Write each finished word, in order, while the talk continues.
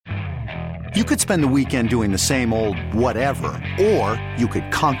You could spend the weekend doing the same old whatever, or you could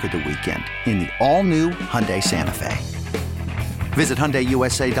conquer the weekend in the all-new Hyundai Santa Fe. Visit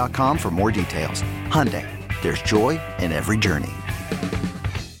HyundaiUSA.com for more details. Hyundai, there's joy in every journey.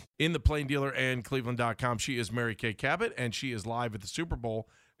 In the Plain Dealer and Cleveland.com, she is Mary Kay Cabot, and she is live at the Super Bowl,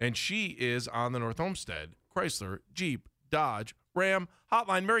 and she is on the North Homestead Chrysler, Jeep, Dodge, Ram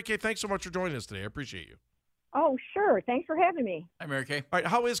hotline. Mary Kay, thanks so much for joining us today. I appreciate you. Oh, sure. Thanks for having me. Hi, Mary Kay. All right,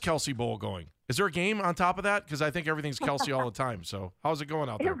 how is Kelsey Bowl going? Is there a game on top of that? Because I think everything's Kelsey all the time. So how's it going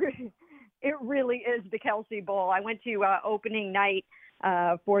out there? It really is the Kelsey Bowl. I went to opening night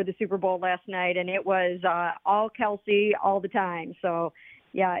for the Super Bowl last night, and it was all Kelsey all the time. So,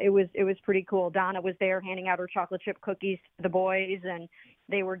 yeah, it was pretty cool. Donna was there handing out her chocolate chip cookies to the boys, and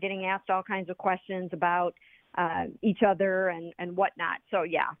they were getting asked all kinds of questions about each other and whatnot. So,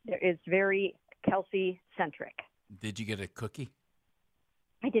 yeah, it's very Kelsey-centric. Did you get a cookie?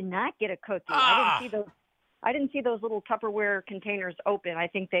 I did not get a cookie. Ah! I didn't see those little Tupperware containers open. I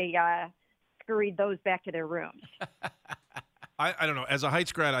think they scurried those back to their rooms. I don't know. As a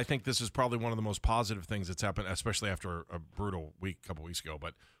Heights grad, I think this is probably one of the most positive things that's happened, especially after a brutal week a couple weeks ago,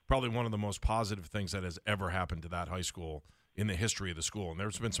 but probably one of the most positive things that has ever happened to that high school in the history of the school. And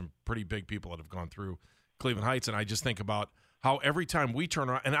there's been some pretty big people that have gone through Cleveland Heights, and I just think about how every time we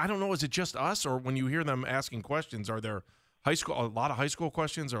turn around, and I don't know, is it just us, or when you hear them asking questions, are there a lot of high school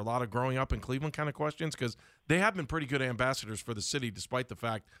questions or a lot of growing up in Cleveland kind of questions? Because they have been pretty good ambassadors for the city, despite the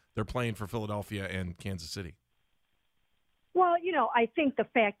fact they're playing for Philadelphia and Kansas City. Well, I think the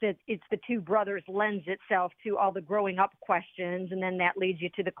fact that it's the two brothers lends itself to all the growing up questions, and then that leads you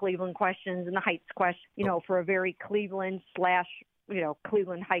to the Cleveland questions and the Heights question, for a very Cleveland /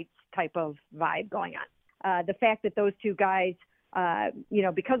 Cleveland Heights type of vibe going on. The fact that those two guys,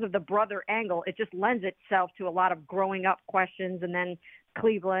 because of the brother angle, it just lends itself to a lot of growing up questions, and then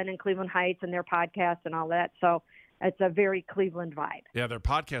Cleveland and Cleveland Heights and their podcast and all that. So it's a very Cleveland vibe. Yeah, their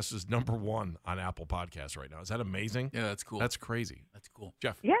podcast is #1 on Apple Podcasts right now. Is that amazing? Yeah, that's cool. That's crazy. That's cool.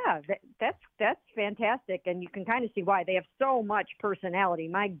 Jeff? Yeah, that's fantastic, and you can kind of see why. They have so much personality.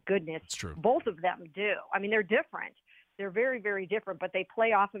 My goodness. It's true. Both of them do. I mean, they're different. They're very, very different, but they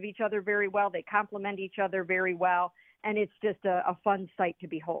play off of each other very well. They complement each other very well, and it's just a fun sight to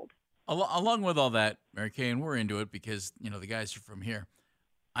behold. Along with all that, Mary Kay, and we're into it because, the guys are from here.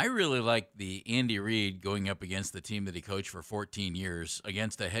 I really like the Andy Reid going up against the team that he coached for 14 years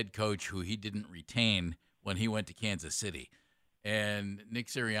against a head coach who he didn't retain when he went to Kansas City. And Nick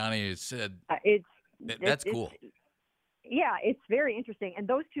Sirianni has said that's cool. Yeah, it's very interesting. And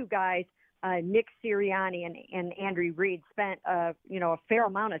those two guys, Nick Sirianni and Andy Reid, spent a fair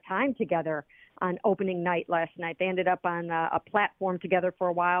amount of time together on opening night last night. They ended up on a platform together for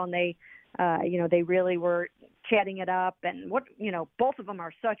a while, and they really were chatting it up. And both of them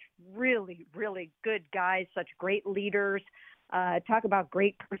are such really, really good guys, such great leaders. Talk about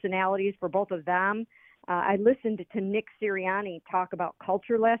great personalities for both of them. I listened to Nick Sirianni talk about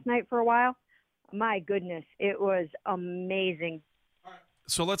culture last night for a while. My goodness, it was amazing.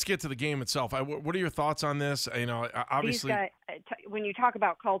 So let's get to the game itself. What are your thoughts on this? Obviously, when you talk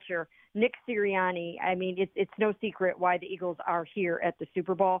about culture, Nick Sirianni, I mean, it's no secret why the Eagles are here at the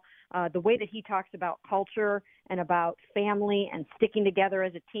Super Bowl. The way that he talks about culture and about family and sticking together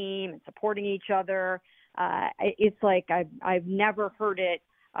as a team and supporting each other, it's like I've never heard it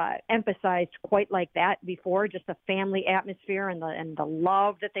emphasized quite like that before. Just the family atmosphere and the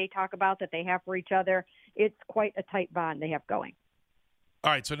love that they talk about that they have for each other. It's quite a tight bond they have going. All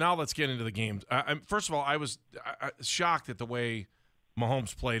right, so now let's get into the games. First of all, I was shocked at the way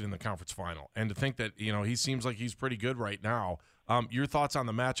Mahomes played in the conference final, and to think that he seems like he's pretty good right now. Your thoughts on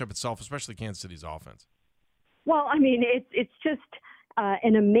the matchup itself, especially Kansas City's offense? Well, I mean, it's just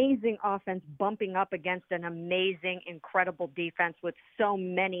an amazing offense bumping up against an amazing, incredible defense with so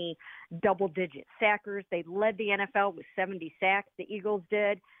many double-digit sackers. They led the NFL with 70 sacks. The Eagles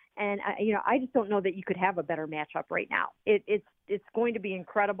did. And, I just don't know that you could have a better matchup right now. It's going to be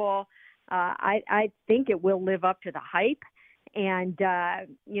incredible. I think it will live up to the hype. And,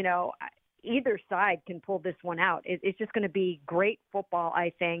 either side can pull this one out. It's just going to be great football,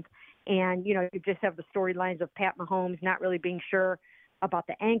 I think. And, you just have the storylines of Pat Mahomes not really being sure about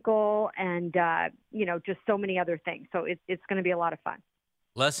the ankle and, just so many other things. So it's going to be a lot of fun.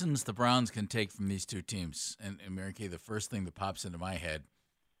 Lessons the Browns can take from these two teams. And Mary Kay, the first thing that pops into my head,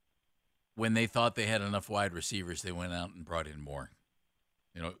 when they thought they had enough wide receivers, they went out and brought in more,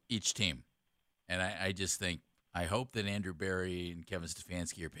 each team. And I just think, I hope that Andrew Berry and Kevin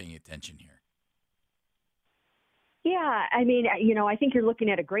Stefanski are paying attention here. Yeah, I mean, I think you're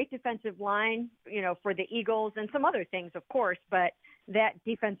looking at a great defensive line, for the Eagles and some other things, of course. But, that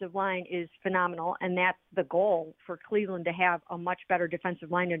defensive line is phenomenal, and that's the goal for Cleveland, to have a much better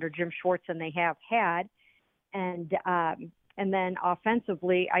defensive line under Jim Schwartz than they have had. And then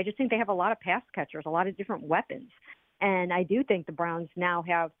offensively, I just think they have a lot of pass catchers, a lot of different weapons. And I do think the Browns now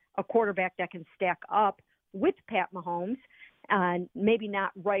have a quarterback that can stack up with Pat Mahomes, maybe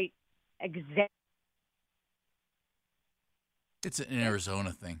not right exactly. It's an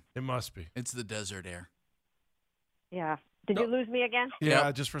Arizona thing. It must be. It's the desert air. Yeah. Did you lose me again? Yeah,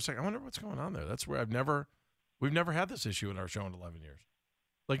 Yep. just for a second. I wonder what's going on there. That's where we've never had this issue in our show in 11 years.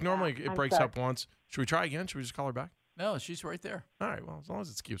 Like normally it breaks up once. Should we try again? Should we just call her back? No, she's right there. All right. Well, as long as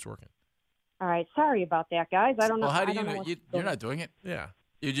it keeps working. All right. Sorry about that, guys. I don't know. Well, how do I don't know you? what's You're going not doing it. Yeah.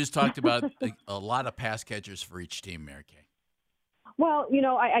 You just talked about a lot of pass catchers for each team, Mary Kay. Well,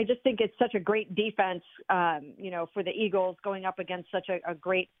 I just think it's such a great defense, for the Eagles going up against such a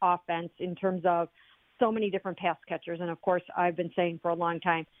great offense in terms of so many different pass catchers. And, of course, I've been saying for a long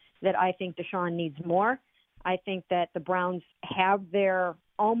time that I think Deshaun needs more. I think that the Browns have their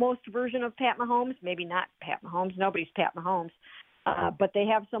almost version of Pat Mahomes, maybe not Pat Mahomes. Nobody's Pat Mahomes. But they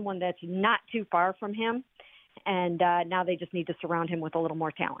have someone that's not too far from him. And now they just need to surround him with a little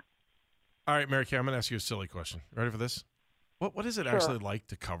more talent. All right, Mary Kay, I'm going to ask you a silly question. Ready for this? What is it actually like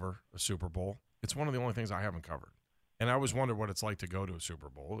to cover a Super Bowl? It's one of the only things I haven't covered. And I always wonder what it's like to go to a Super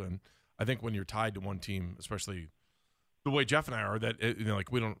Bowl. And I think when you're tied to one team, especially the way Jeff and I are, that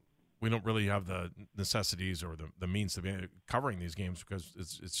we don't really have the necessities or the means to be covering these games because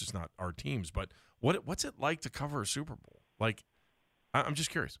it's just not our teams. But what's it like to cover a Super Bowl? Like, I'm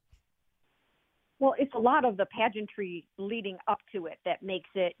just curious. Well, it's a lot of the pageantry leading up to it that makes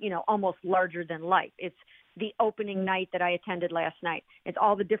it, almost larger than life. It's the opening night that I attended last night. It's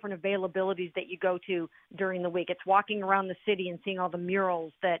all the different availabilities that you go to during the week. It's walking around the city and seeing all the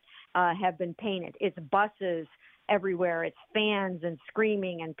murals that have been painted. It's buses everywhere. It's fans and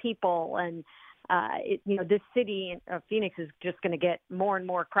screaming and people. And, this city of Phoenix is just going to get more and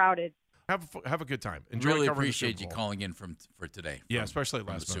more crowded. Have a good time. Enjoy Really covering appreciate the you Super Bowl. calling in for today. Yeah, especially from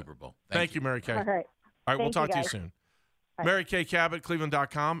last the minute. Super Bowl. Thank you, Mary Kay. All right. All right, we'll talk to you guys. soon. Right. Mary Kay Cabot,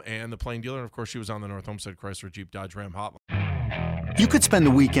 Cleveland.com, and the Plain Dealer. And, of course, she was on the North Homestead Chrysler Jeep Dodge Ram hotline. You could spend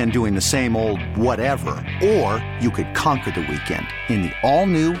the weekend doing the same old whatever, or you could conquer the weekend in the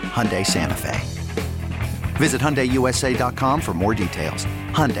all-new Hyundai Santa Fe. Visit HyundaiUSA.com for more details.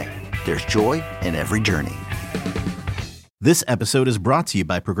 Hyundai, there's joy in every journey. This episode is brought to you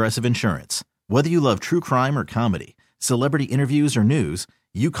by Progressive Insurance. Whether you love true crime or comedy, celebrity interviews or news,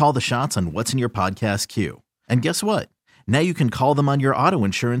 you call the shots on what's in your podcast queue. And guess what? Now you can call them on your auto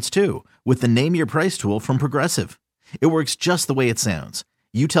insurance too with the Name Your Price tool from Progressive. It works just the way it sounds.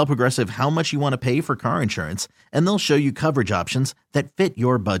 You tell Progressive how much you want to pay for car insurance, and they'll show you coverage options that fit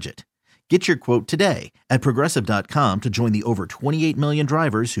your budget. Get your quote today at Progressive.com to join the over 28 million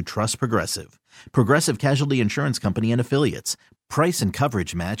drivers who trust Progressive. Progressive Casualty Insurance Company and Affiliates. Price and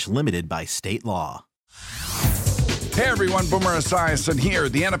coverage match limited by state law. Hey everyone, Boomer Esiason here.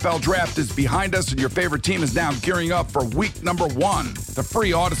 The NFL Draft is behind us and your favorite team is now gearing up for week number 1. The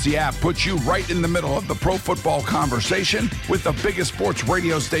free Odyssey app puts you right in the middle of the pro football conversation with the biggest sports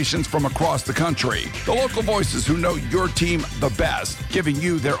radio stations from across the country. The local voices who know your team the best, giving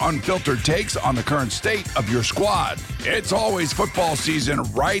you their unfiltered takes on the current state of your squad. It's always football season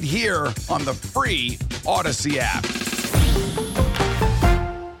right here on the free Odyssey app.